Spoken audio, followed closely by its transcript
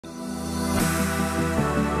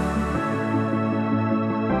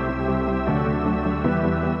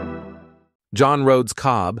John Rhodes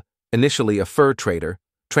Cobb, initially a fur trader,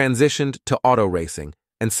 transitioned to auto racing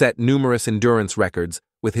and set numerous endurance records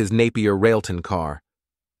with his Napier Railton car.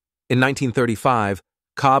 In 1935,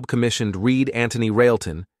 Cobb commissioned Reed Anthony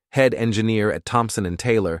Railton, head engineer at Thompson &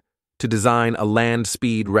 Taylor, to design a land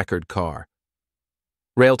speed record car.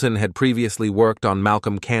 Railton had previously worked on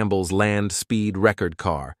Malcolm Campbell's land speed record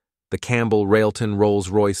car, the Campbell-Railton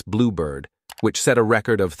Rolls-Royce Bluebird, which set a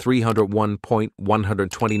record of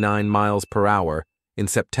 301.129 miles per hour in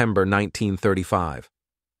September 1935.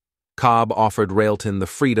 Cobb offered Railton the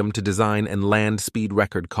freedom to design and land speed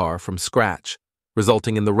record car from scratch,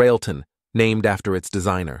 resulting in the Railton, named after its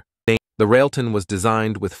designer. The Railton was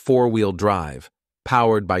designed with four-wheel drive,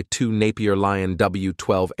 powered by two Napier Lion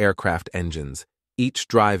W-12 aircraft engines, each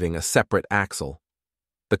driving a separate axle.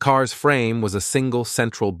 The car's frame was a single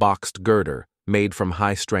central boxed girder made from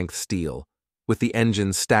high-strength steel, with the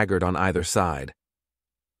engines staggered on either side.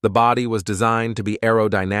 The body was designed to be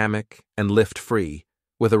aerodynamic and lift-free,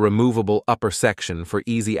 with a removable upper section for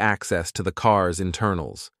easy access to the car's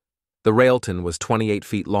internals. The Railton was 28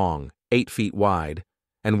 feet long, 8 feet wide,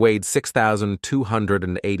 and weighed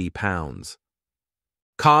 6,280 pounds.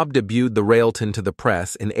 Cobb debuted the Railton to the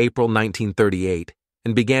press in April 1938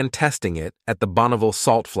 and began testing it at the Bonneville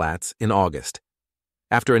salt flats in August.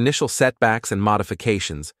 After initial setbacks and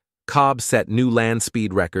modifications, Cobb set new land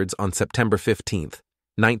speed records on September 15,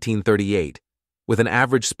 1938, with an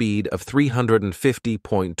average speed of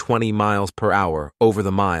 350.20 miles per hour over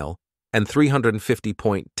the mile and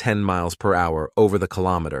 350.10 miles per hour over the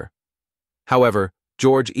kilometer. However,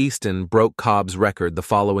 George Easton broke Cobb's record the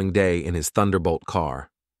following day in his Thunderbolt car.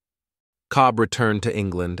 Cobb returned to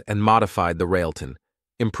England and modified the Railton,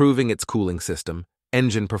 improving its cooling system,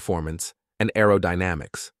 engine performance, and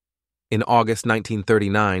aerodynamics. In August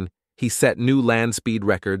 1939, he set new land speed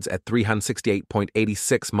records at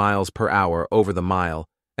 368.86 miles per hour over the mile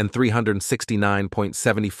and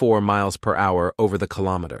 369.74 miles per hour over the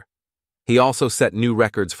kilometer. He also set new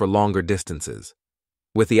records for longer distances.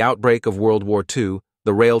 With the outbreak of World War II,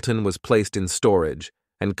 the Railton was placed in storage,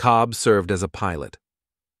 and Cobb served as a pilot.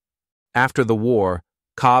 After the war,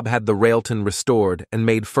 Cobb had the Railton restored and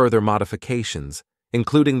made further modifications,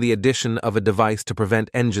 including the addition of a device to prevent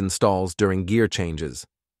engine stalls during gear changes.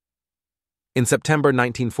 In September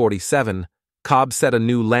 1947, Cobb set a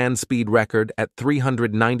new land speed record at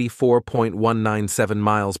 394.197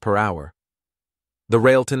 miles per hour. The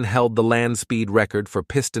Railton held the land speed record for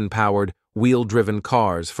piston-powered, wheel-driven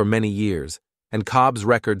cars for many years, and Cobb's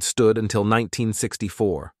record stood until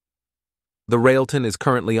 1964. The Railton is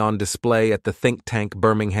currently on display at the think tank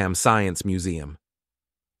Birmingham Science Museum.